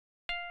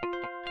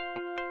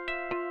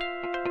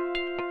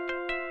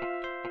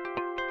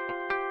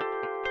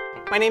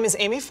My name is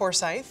Amy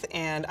Forsyth,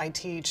 and I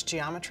teach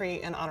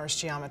geometry and honors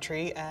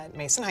geometry at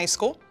Mason High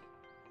School.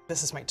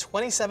 This is my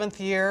 27th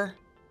year.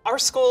 Our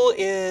school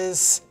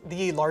is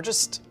the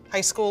largest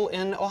high school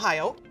in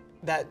Ohio.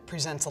 That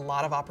presents a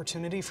lot of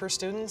opportunity for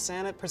students,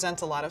 and it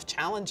presents a lot of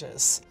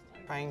challenges,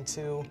 trying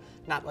to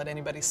not let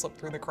anybody slip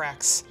through the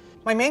cracks.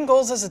 My main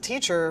goals as a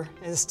teacher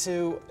is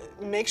to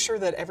make sure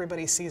that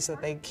everybody sees that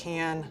they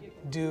can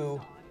do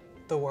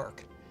the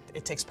work.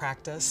 It takes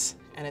practice,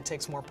 and it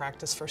takes more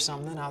practice for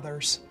some than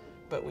others,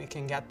 but we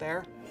can get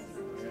there.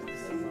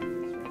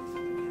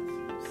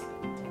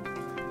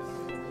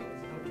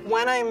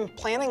 When I'm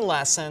planning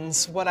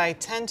lessons, what I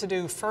tend to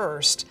do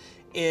first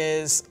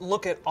is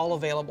look at all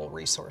available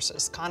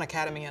resources, Khan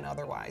Academy and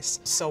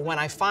otherwise. So when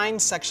I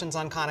find sections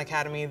on Khan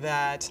Academy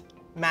that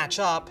match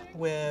up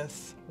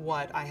with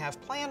what I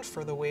have planned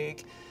for the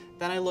week,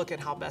 then I look at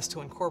how best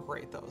to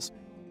incorporate those.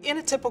 In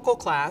a typical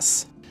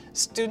class,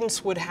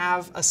 students would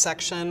have a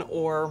section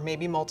or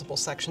maybe multiple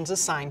sections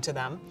assigned to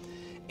them,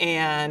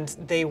 and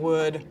they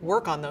would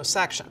work on those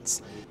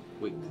sections.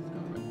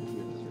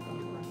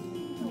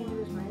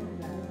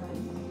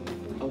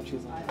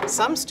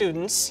 Some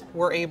students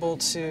were able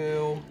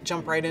to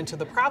jump right into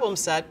the problem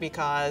set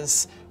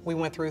because we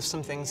went through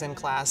some things in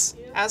class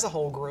as a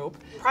whole group.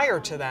 Prior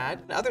to that,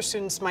 other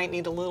students might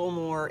need a little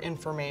more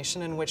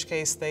information, in which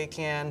case they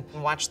can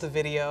watch the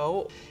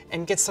video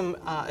and get some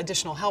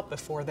additional help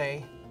before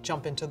they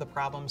jump into the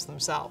problems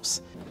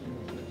themselves.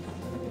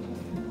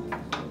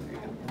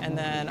 And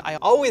then I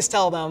always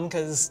tell them,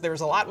 because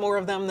there's a lot more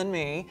of them than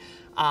me,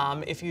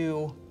 if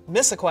you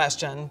miss a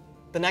question,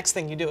 the next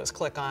thing you do is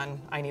click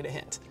on I need a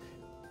hint.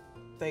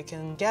 They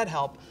can get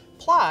help.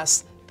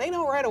 Plus, they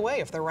know right away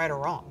if they're right or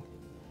wrong.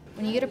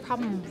 When you get a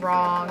problem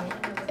wrong,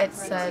 it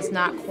says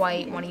not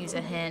quite, want to use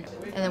a hint.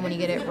 And then when you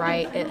get it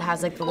right, it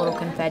has like the little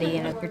confetti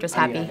and you're just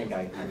happy.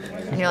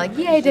 And you're like,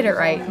 yeah, I did it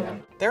right.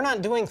 They're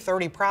not doing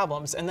 30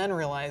 problems and then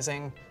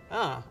realizing,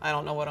 oh, I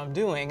don't know what I'm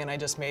doing and I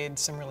just made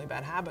some really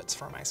bad habits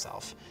for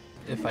myself.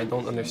 If I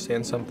don't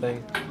understand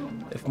something,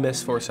 if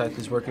Miss Forsyth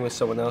is working with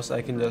someone else,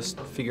 I can just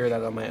figure it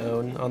out on my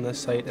own on this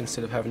site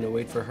instead of having to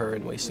wait for her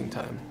and wasting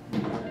time.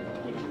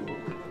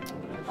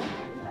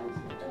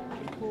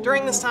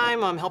 During this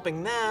time, I'm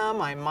helping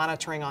them. I'm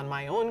monitoring on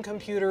my own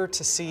computer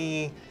to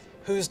see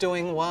who's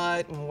doing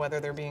what and whether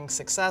they're being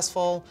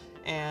successful,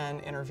 and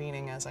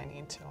intervening as I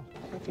need to.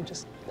 If you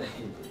just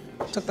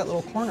took that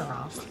little corner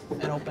off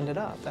and opened it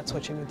up, that's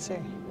what you would see.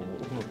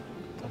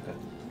 Okay.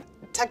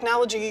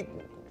 Technology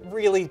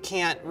really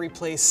can't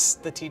replace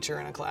the teacher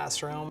in a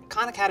classroom.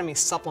 Khan Academy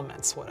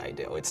supplements what I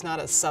do. It's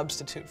not a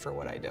substitute for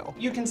what I do.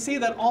 You can see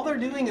that all they're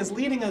doing is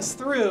leading us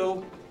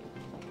through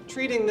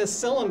treating this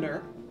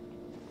cylinder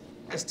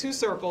as two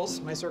circles,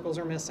 my circles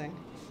are missing,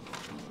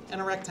 and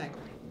a rectangle.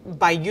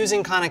 By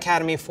using Khan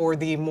Academy for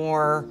the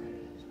more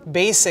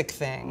basic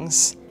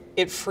things,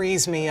 it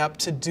frees me up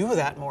to do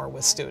that more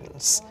with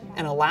students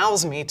and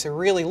allows me to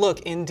really look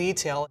in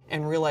detail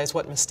and realize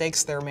what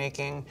mistakes they're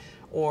making,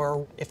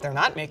 or if they're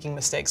not making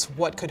mistakes,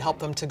 what could help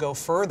them to go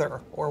further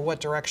or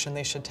what direction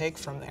they should take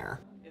from there.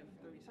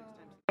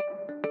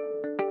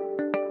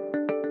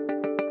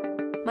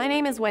 My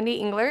name is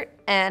Wendy Englert,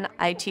 and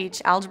I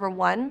teach Algebra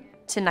 1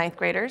 to 9th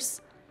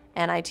graders,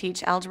 and I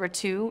teach Algebra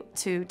 2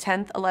 to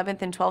 10th,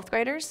 11th, and 12th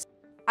graders.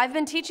 I've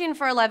been teaching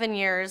for 11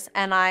 years,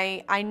 and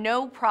I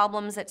know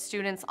problems that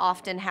students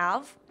often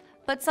have,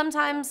 but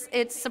sometimes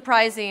it's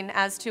surprising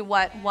as to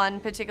what one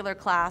particular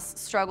class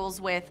struggles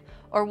with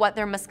or what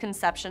their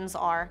misconceptions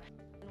are.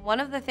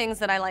 One of the things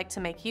that I like to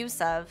make use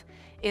of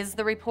is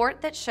the report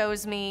that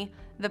shows me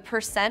the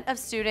 % of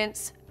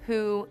students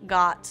who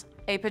got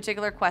a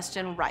particular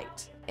question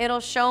right. It'll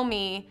show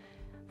me,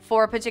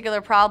 for a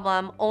particular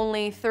problem,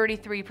 only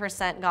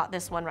 33% got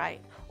this one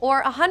right,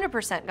 or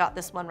 100% got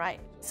this one right.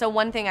 So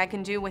one thing I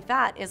can do with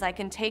that is I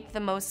can take the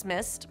most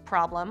missed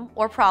problem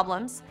or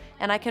problems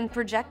and I can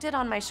project it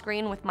on my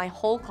screen with my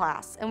whole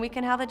class, and we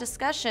can have a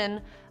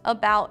discussion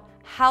about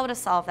how to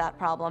solve that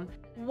problem.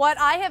 What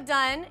I have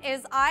done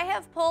is I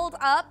have pulled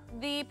up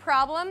the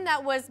problem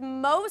that was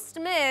most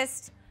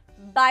missed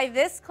by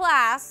this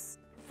class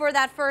for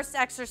that first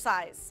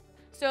exercise.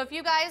 So if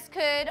you guys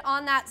could,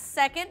 on that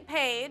second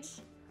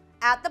page,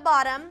 at the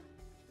bottom,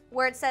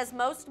 where it says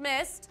most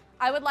missed,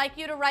 I would like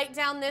you to write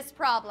down this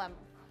problem.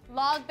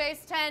 Log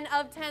base 10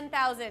 of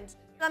 10,000.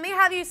 Let me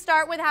have you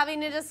start with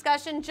having a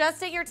discussion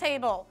just at your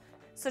table.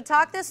 So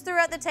talk this through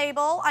at the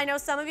table. I know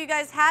some of you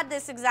guys had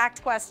this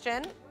exact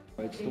question.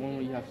 It's the one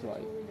where you have to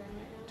like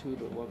 2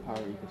 to what power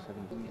equals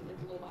 17.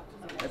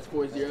 That's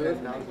 4 zeros.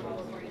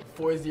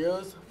 4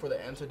 zeros for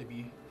the answer to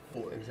be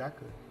 4.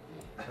 Exactly.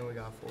 And we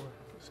got 4.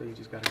 So you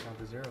just gotta count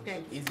the zeros.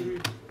 Okay. Easy.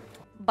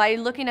 By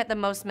looking at the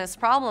most missed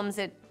problems,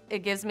 it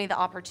gives me the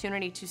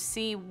opportunity to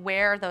see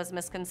where those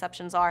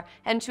misconceptions are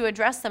and to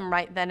address them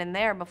right then and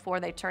there before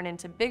they turn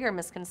into bigger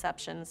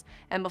misconceptions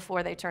and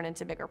before they turn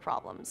into bigger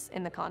problems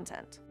in the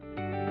content.